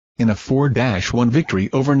In a 4-1 victory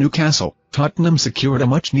over Newcastle, Tottenham secured a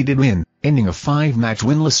much-needed win, ending a 5-match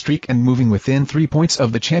winless streak and moving within 3 points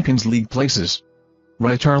of the Champions League places.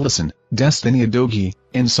 Richarlison, Destiny Udogie,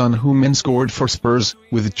 and Son Heung-min scored for Spurs,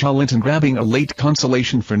 with Joelinton grabbing a late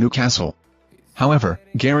consolation for Newcastle. However,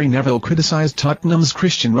 Gary Neville criticised Tottenham's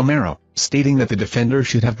Christian Romero, stating that the defender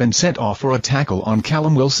should have been sent off for a tackle on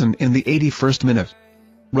Callum Wilson in the 81st minute.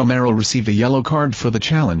 Romero received a yellow card for the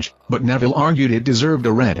challenge, but Neville argued it deserved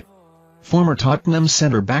a red. Former Tottenham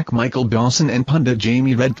centre-back Michael Dawson and pundit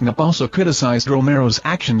Jamie Redknapp also criticised Romero's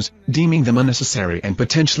actions, deeming them unnecessary and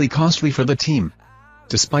potentially costly for the team.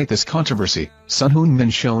 Despite this controversy, Son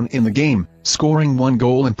Heung-min shone in the game, scoring 1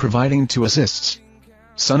 goal and providing 2 assists.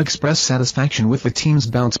 Son expressed satisfaction with the team's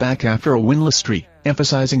bounce back after a winless streak,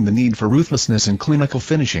 emphasizing the need for ruthlessness and clinical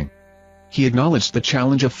finishing. He acknowledged the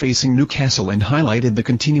challenge of facing Newcastle and highlighted the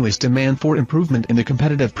continuous demand for improvement in the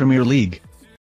competitive Premier League.